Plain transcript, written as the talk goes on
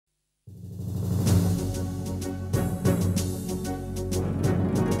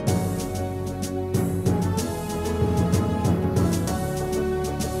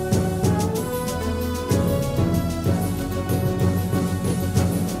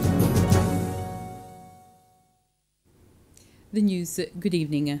The news, good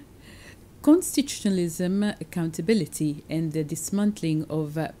evening. Constitutionalism, accountability, and the dismantling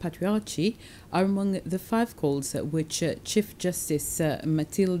of patriarchy are among the 5 calls which Chief Justice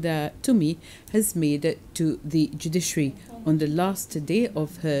Matilda Toomey has made to the judiciary on the last day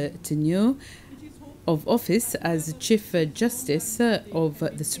of her tenure of office as Chief Justice of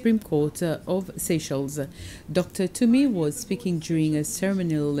the Supreme Court of Seychelles. Dr. Toomey was speaking during a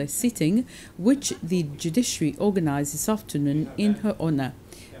ceremonial sitting which the judiciary organized this afternoon in her honor.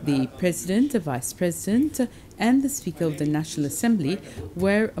 The President, the Vice President, and the Speaker of the National Assembly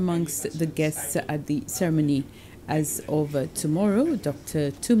were amongst the guests at the ceremony. As of tomorrow,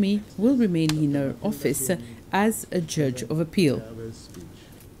 Dr. Toomey will remain in her office as a judge of appeal.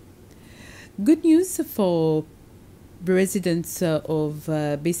 Good news for the residents of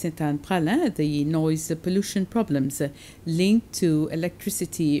Baie-Sainte-Anne-Pralin. The noise pollution problems linked to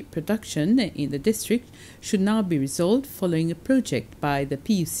electricity production in the district should now be resolved following a project by the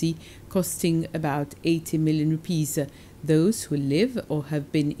PUC costing about 80 million rupees. Those who live or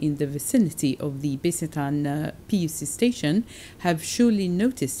have been in the vicinity of the Baie-Sainte-Anne PUC station have surely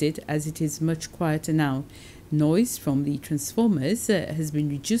noticed it, as it is much quieter now. Noise from the transformers has been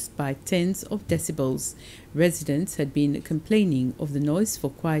reduced by tens of decibels. Residents had been complaining of the noise for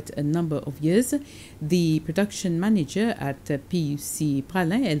quite a number of years. The production manager at PUC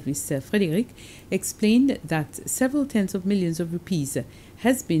Pralin, Elvis Frederic, explained that several tens of millions of rupees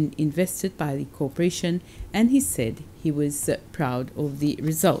has been invested by the corporation, and he said he was proud of the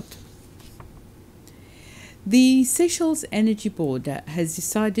result. The Seychelles Energy Board has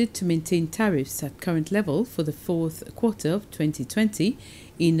decided to maintain tariffs at current level for the 4th quarter of 2020.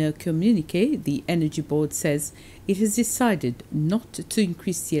 In a communiqué, the Energy Board says it has decided not to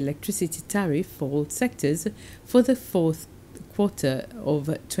increase the electricity tariff for all sectors for the 4th quarter of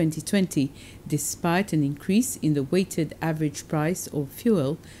 2020, despite an increase in the weighted average price of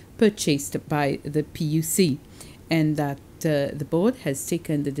fuel purchased by the PUC, and that the board has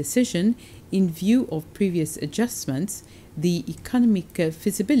taken the decision in view of previous adjustments, the economic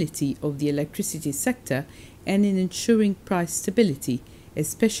feasibility of the electricity sector, and in ensuring price stability,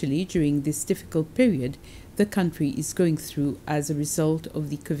 especially during this difficult period the country is going through as a result of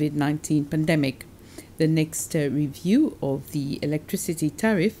the COVID-19 pandemic. The next review of the electricity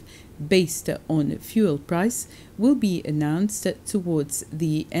tariff based on fuel price will be announced towards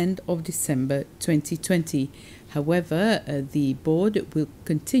the end of December 2020. However, the board will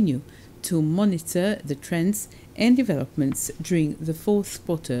continue to monitor the trends and developments during the 4th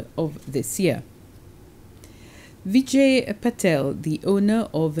quarter of this year. Vijay Patel, the owner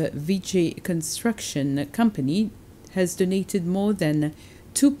of Vijay Construction Company, has donated more than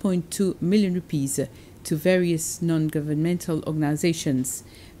 2.2 million rupees to various non-governmental organizations.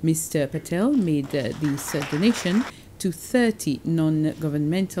 Mr. Patel made this donation to 30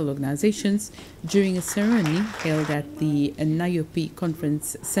 non-governmental organizations during a ceremony held at the Nayopi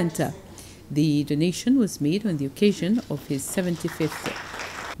Conference Center. The donation was made on the occasion of his 75th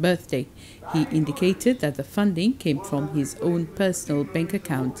birthday. He indicated that the funding came from his own personal bank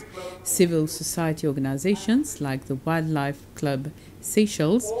account. Civil society organizations like the Wildlife Club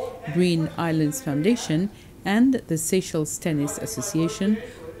Seychelles, Green Islands Foundation, and the Seychelles Tennis Association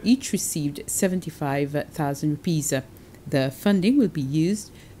each received 75,000 rupees. The funding will be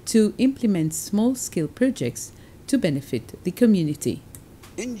used to implement small-scale projects to benefit the community.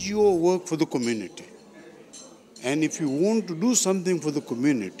 NGO work for the community. And if you want to do something for the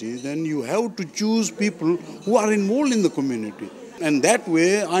community, then you have to choose people who are involved in the community. And that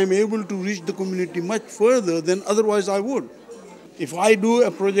way, I'm able to reach the community much further than otherwise I would. If I do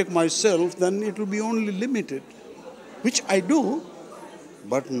a project myself, then it will be only limited, which I do,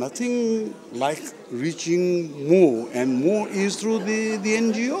 but nothing like reaching more, and more is through the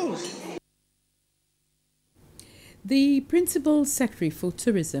NGOs. The Principal Secretary for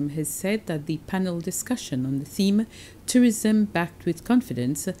Tourism has said that the panel discussion on the theme Tourism Backed with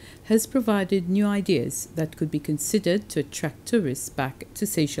Confidence has provided new ideas that could be considered to attract tourists back to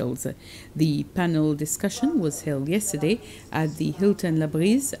Seychelles. The panel discussion was held yesterday at the Hilton La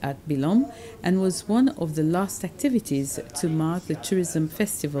Brise at Bilom and was one of the last activities to mark the Tourism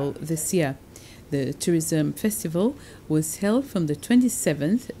Festival this year. The Tourism Festival was held from the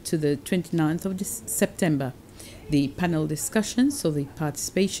 27th to the 29th of September. The panel discussion saw the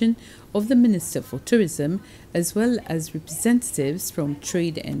participation of the Minister for Tourism, as well as representatives from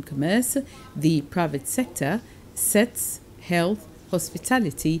trade and commerce, the private sector, SETS, health,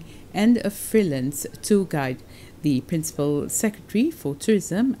 hospitality, and a freelance tour guide. The Principal Secretary for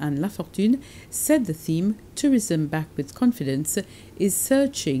Tourism, Anne Lafortune, said the theme, Tourism Back with Confidence, is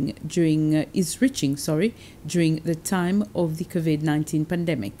reaching during the time of the COVID-19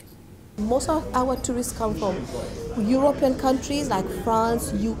 pandemic. Most of our tourists come from European countries like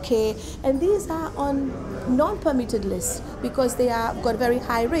France, UK, and these are on non-permitted lists because they have got very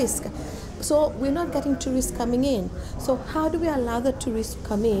high risk. So we're not getting tourists coming in. So how do we allow the tourists to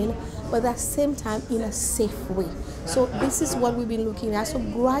come in, but at the same time in a safe way? So this is what we've been looking at. So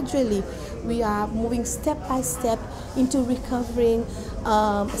gradually we are moving step by step into recovering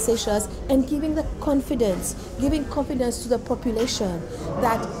Seychelles and giving confidence to the population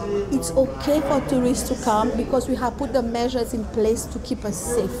that it's okay for tourists to come because we have put the measures in place to keep us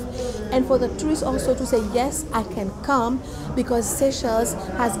safe. And for the tourists also to say, yes, I can come because Seychelles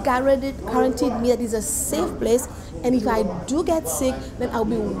has guaranteed me that it's a safe place, and if I do get sick, then I'll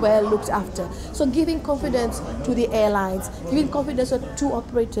be well looked after. So giving confidence to the airlines, giving confidence to tour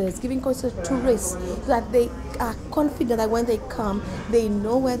operators, giving confidence to tourists, so that they are confident that when they come, they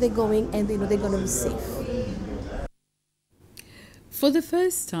know where they're going and they know they're going to be safe. For the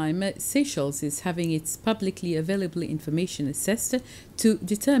first time, Seychelles is having its publicly available information assessed to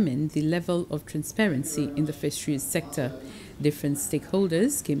determine the level of transparency in the fisheries sector. Different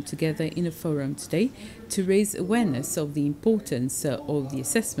stakeholders came together in a forum today to raise awareness of the importance of the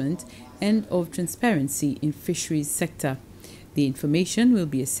assessment and of transparency in fisheries sector. The information will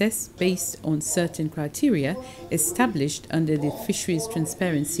be assessed based on certain criteria established under the Fisheries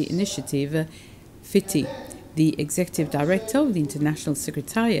Transparency Initiative, FITI. The Executive Director of the International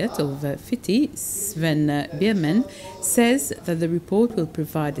Secretariat of FITI, Sven Biermann, says that the report will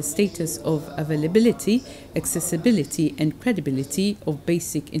provide a status of availability, accessibility and credibility of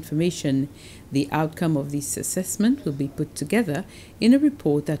basic information. The outcome of this assessment will be put together in a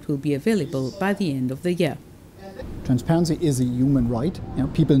report that will be available by the end of the year. Transparency is a human right.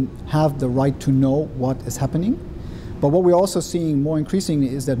 People have the right to know what is happening. But what we're also seeing more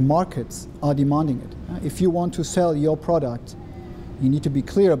increasingly is that markets are demanding it. If you want to sell your product, you need to be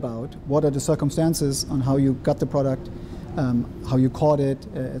clear about what are the circumstances on how you got the product, how you caught it,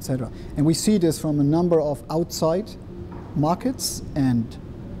 etc. And we see this from a number of outside markets and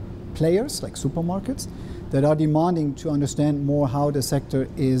players like supermarkets that are demanding to understand more how the sector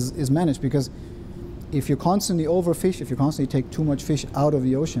is managed. Because if you constantly overfish, if you constantly take too much fish out of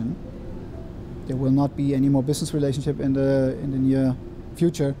the ocean, there will not be any more business relationship in the near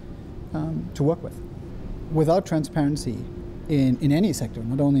future to work with. Without transparency in any sector,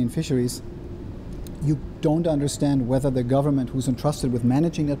 not only in fisheries, you don't understand whether the government who's entrusted with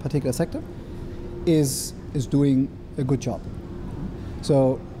managing that particular sector is doing a good job.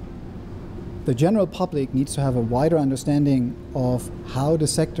 So the general public needs to have a wider understanding of how the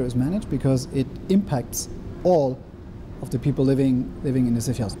sector is managed because it impacts all of the people living in the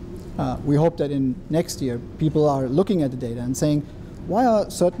Seychelles. We hope that in next year people are looking at the data and saying, why are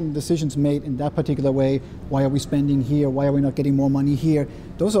certain decisions made in that particular way? Why are we spending here? Why are we not getting more money here?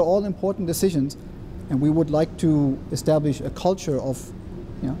 Those are all important decisions, and we would like to establish a culture of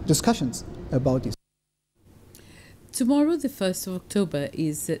discussions about these. Tomorrow, the 1st of October,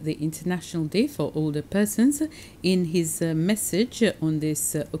 is the International Day for Older Persons. In his message on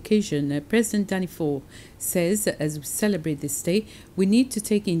this occasion, President Danifort says, as we celebrate this day, we need to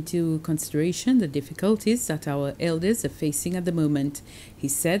take into consideration the difficulties that our elders are facing at the moment. He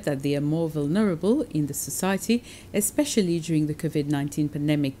said that they are more vulnerable in the society, especially during the COVID-19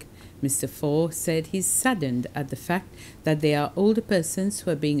 pandemic. Mr. Faure said he's saddened at the fact that there are older persons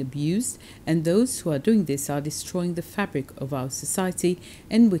who are being abused, and those who are doing this are destroying the fabric of our society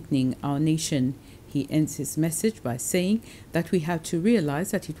and weakening our nation. He ends his message by saying that we have to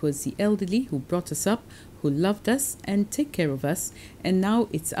realize that it was the elderly who brought us up, who loved us and take care of us, and now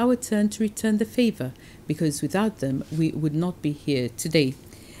it's our turn to return the favor, because without them we would not be here today.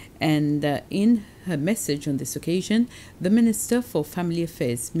 And in her message on this occasion, the Minister for Family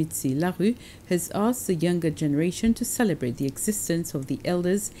Affairs, Mitzi Larue, has asked the younger generation to celebrate the existence of the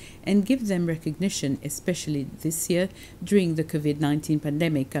elders and give them recognition, especially this year during the COVID-19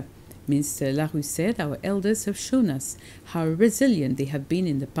 pandemic. Minister Larue said our elders have shown us how resilient they have been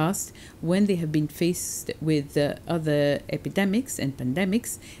in the past when they have been faced with other epidemics and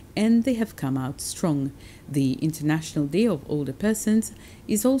pandemics, and they have come out strong. The International Day of Older Persons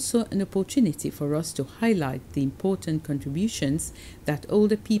is also an opportunity for us to highlight the important contributions that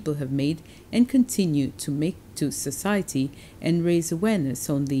older people have made and continue to make to society and raise awareness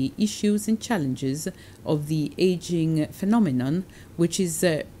on the issues and challenges of the aging phenomenon, which is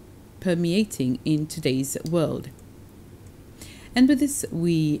permeating in today's world. And with this,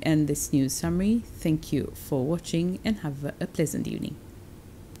 we end this news summary. Thank you for watching and have a pleasant evening.